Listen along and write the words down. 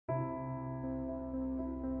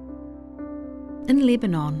In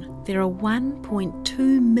Lebanon, there are 1.2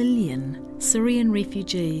 million Syrian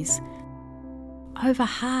refugees. Over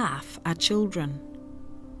half are children.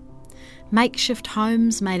 Makeshift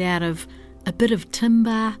homes made out of a bit of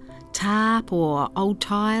timber, tarp or old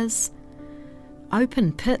tyres,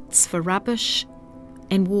 open pits for rubbish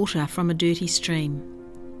and water from a dirty stream.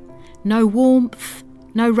 No warmth,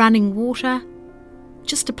 no running water,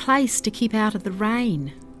 just a place to keep out of the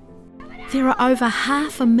rain. There are over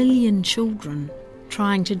 500,000 children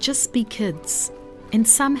trying to just be kids, and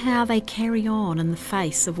somehow they carry on in the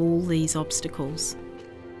face of all these obstacles.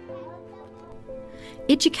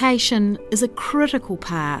 Education is a critical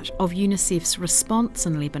part of UNICEF's response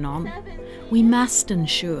in Lebanon. We must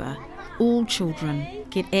ensure all children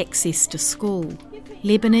get access to school,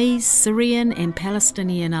 Lebanese, Syrian and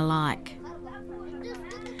Palestinian alike.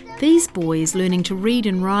 These boys, learning to read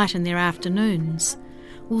and write in their afternoons,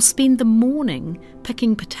 will spend the morning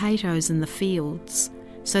picking potatoes in the fields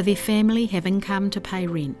so their family have income to pay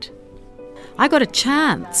rent. I got a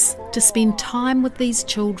chance to spend time with these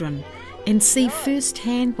children and see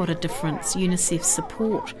firsthand what a difference UNICEF's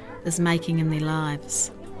support is making in their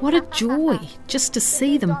lives. What a joy just to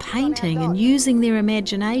see them painting and using their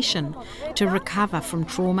imagination to recover from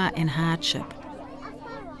trauma and hardship.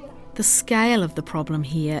 The scale of the problem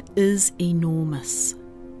here is enormous.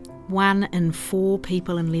 1 in 4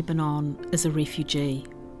 people in Lebanon is a refugee.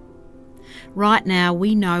 Right now,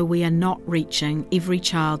 we know we are not reaching every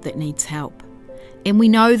child that needs help, and we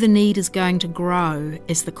know the need is going to grow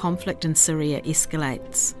as the conflict in Syria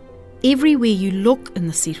escalates. Everywhere you look in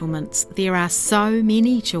the settlements, there are so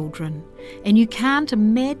many children, and you can't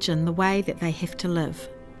imagine the way that they have to live.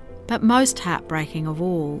 But most heartbreaking of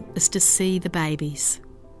all is to see the babies.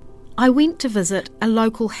 I went to visit a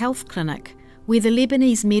local health clinic where the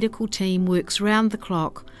Lebanese medical team works round the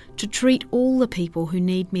clock to treat all the people who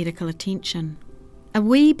need medical attention. A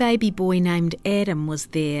wee baby boy named Adam was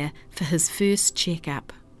there for his first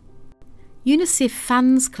checkup. UNICEF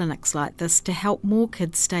funds clinics like this to help more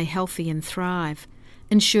kids stay healthy and thrive,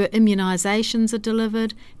 ensure immunisations are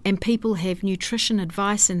delivered and people have nutrition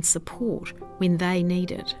advice and support when they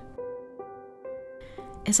need it.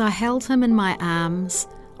 As I held him in my arms,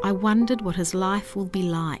 I wondered what his life will be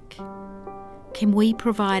like. Can we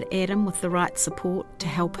provide Adam with the right support to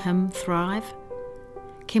help him thrive?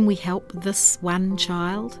 Can we help this one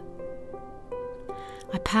child?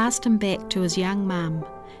 I passed him back to his young mum,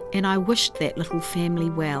 and I wished that little family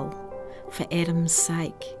well, for Adam's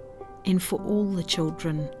sake, and for all the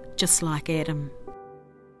children just like Adam.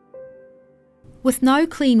 With no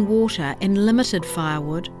clean water and limited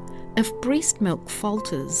firewood, if breast milk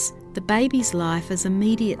falters, the baby's life is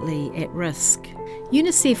immediately at risk.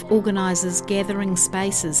 UNICEF organises gathering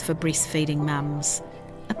spaces for breastfeeding mums,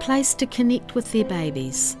 a place to connect with their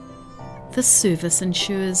babies. This service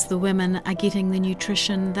ensures the women are getting the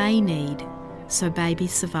nutrition they need so baby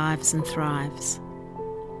survives and thrives.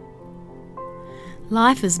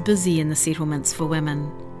 Life is busy in the settlements for women.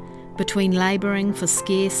 Between labouring for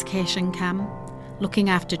scarce cash income, looking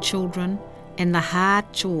after children, and the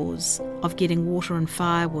hard chores of getting water and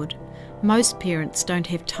firewood, most parents don't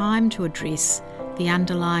have time to address the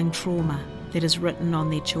underlying trauma that is written on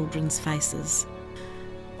their children's faces.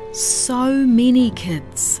 So many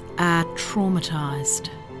kids are traumatised.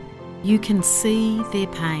 You can see their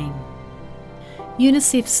pain.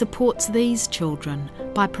 UNICEF supports these children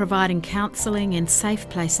by providing counselling and safe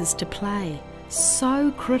places to play,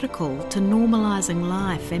 so critical to normalising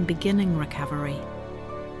life and beginning recovery.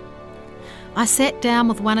 I sat down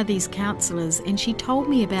with one of these counsellors and she told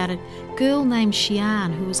me about a girl named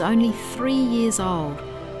Sheaan who was only 3 years old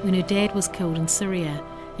when her dad was killed in Syria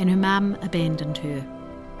and her mum abandoned her.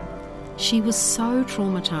 She was so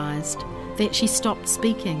traumatised that she stopped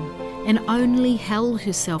speaking and only held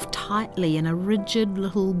herself tightly in a rigid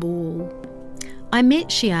little ball. I met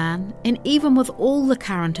Sheaan, and even with all the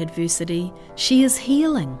current adversity, she is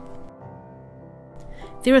healing.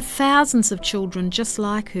 There are thousands of children just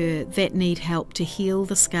like her that need help to heal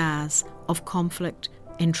the scars of conflict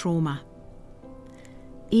and trauma.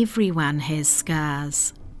 Everyone has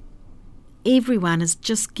scars. Everyone is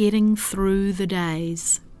just getting through the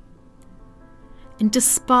days. And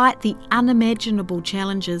despite the unimaginable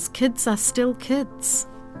challenges, kids are still kids.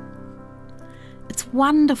 It's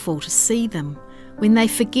wonderful to see them when they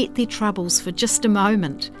forget their troubles for just a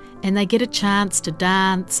moment and they get a chance to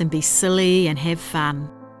dance and be silly and have fun.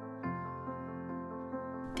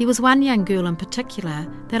 There was one young girl in particular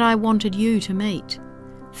that I wanted you to meet,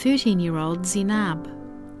 13-year-old Zeinab.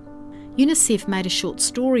 UNICEF made a short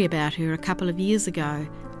story about her a couple of years ago,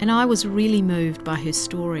 and I was really moved by her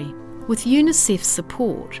story. With UNICEF's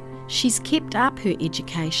support, She's kept up her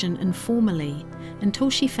education informally until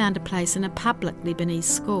she found a place in a public Lebanese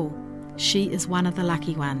school. She is one of the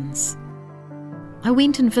lucky ones. I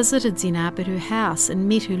went and visited Zeinab at her house and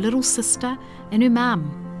met her little sister and her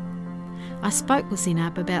mum. I spoke with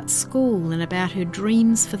Zeinab about school and about her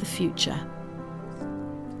dreams for the future.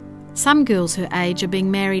 Some girls her age are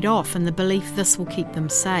being married off in the belief this will keep them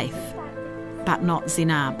safe. But not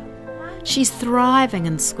Zeinab. She's thriving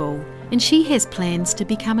in school and she has plans to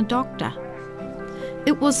become a doctor.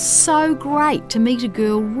 It was so great to meet a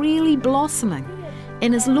girl really blossoming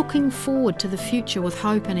and is looking forward to the future with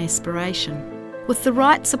hope and aspiration. With the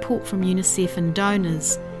right support from UNICEF and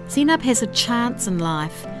donors, Zeinab has a chance in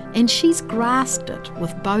life and she's grasped it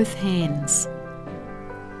with both hands.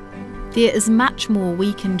 There is much more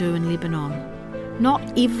we can do in Lebanon. Not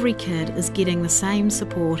every kid is getting the same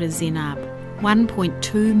support as Zeinab.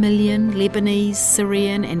 1.2 million Lebanese,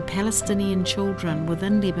 Syrian and Palestinian children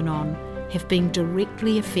within Lebanon have been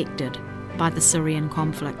directly affected by the Syrian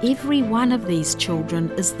conflict. Every one of these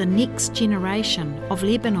children is the next generation of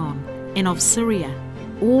Lebanon and of Syria.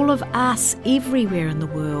 All of us everywhere in the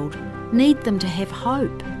world need them to have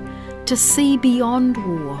hope, to see beyond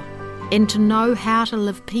war and to know how to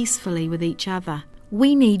live peacefully with each other.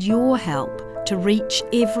 We need your help to reach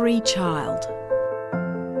every child.